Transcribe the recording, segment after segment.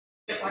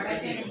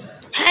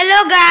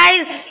Hello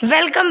guys,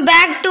 welcome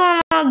back to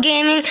Amogh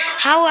Gaming.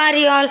 How are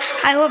you all?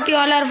 I hope you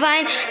all are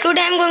fine.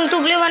 Today I'm going to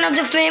play one of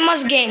the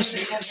famous games,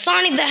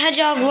 Sonic the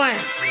Hedgehog 1.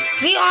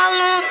 We all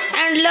know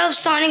and love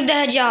Sonic the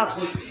Hedgehog.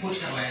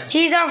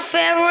 He's our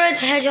favorite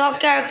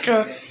hedgehog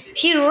character.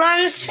 He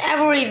runs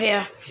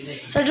everywhere.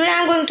 So today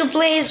I'm going to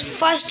play his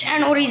first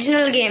and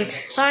original game,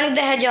 Sonic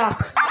the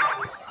Hedgehog,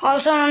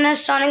 also known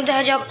as Sonic the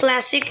Hedgehog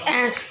Classic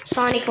and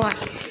Sonic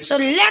 1. So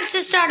let's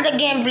start the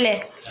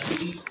gameplay.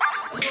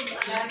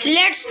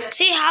 Let's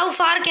see how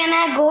far can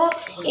I go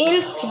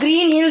in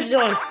Green Hill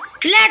Zone.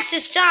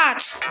 Let's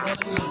start.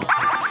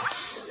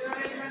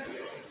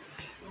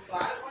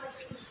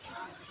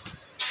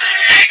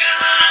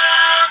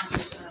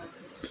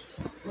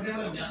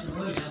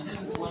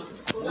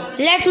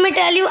 Let me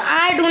tell you,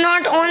 I do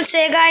not own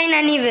Sega in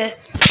any way.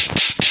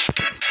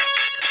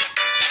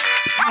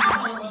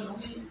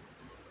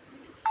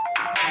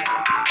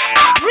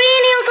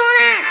 Green Hill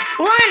Zone X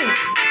 1.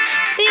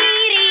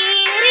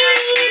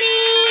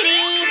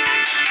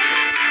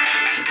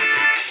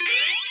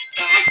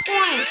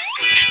 Points.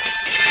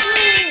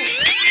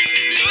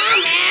 Oh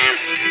man.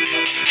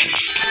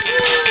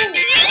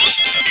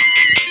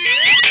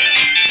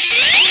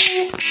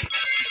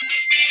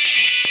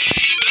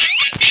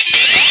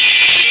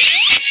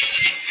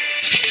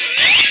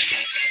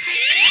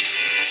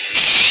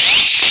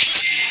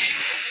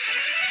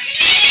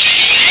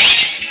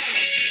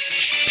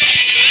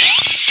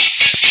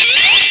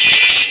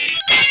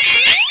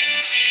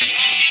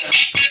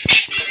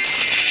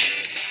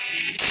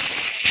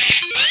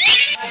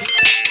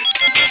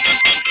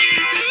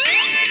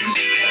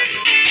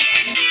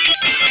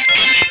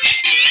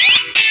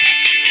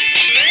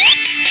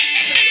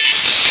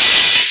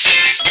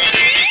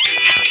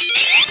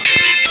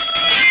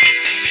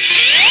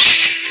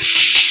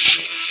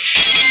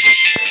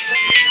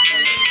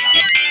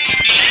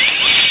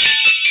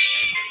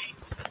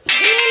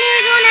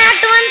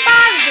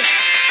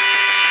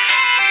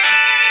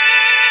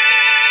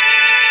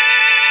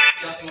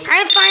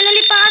 I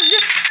finally passed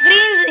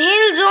Green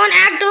Hill Zone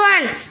Act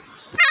 1.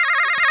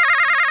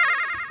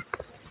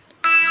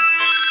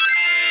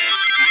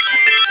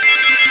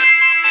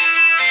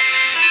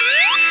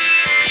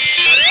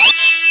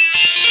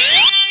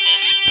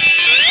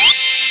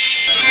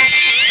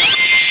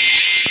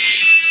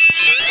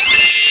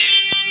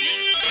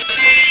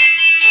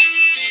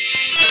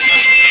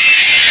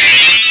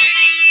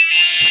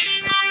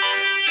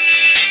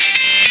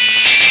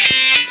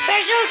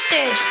 Special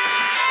stage.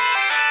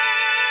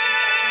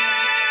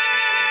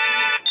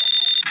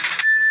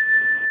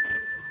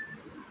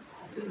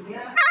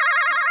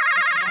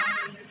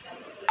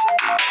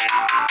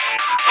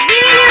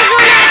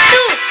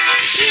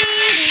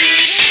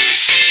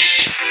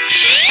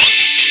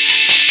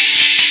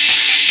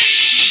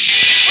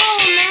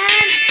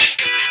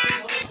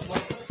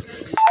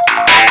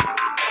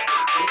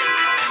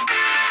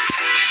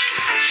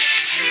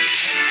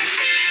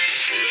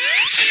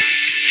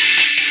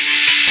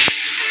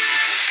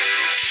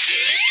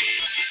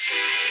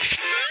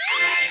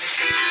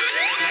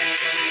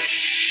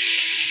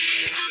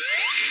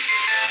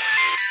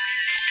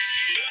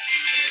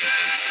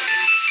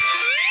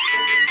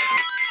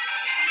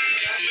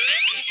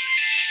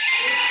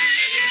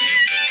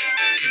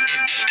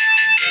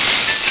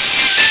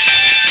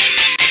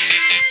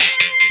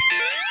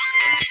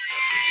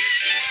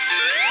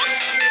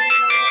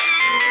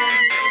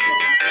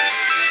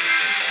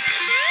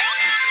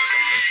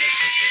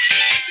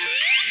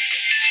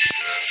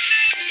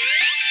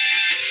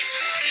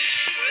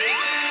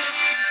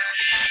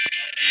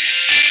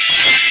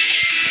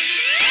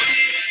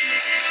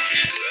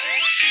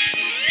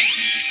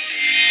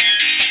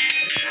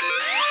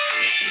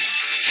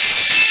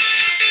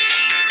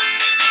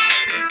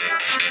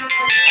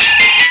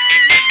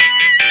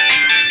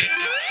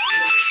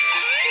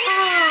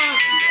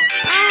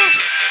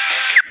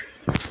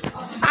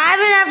 I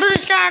will have to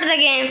restart the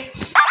game.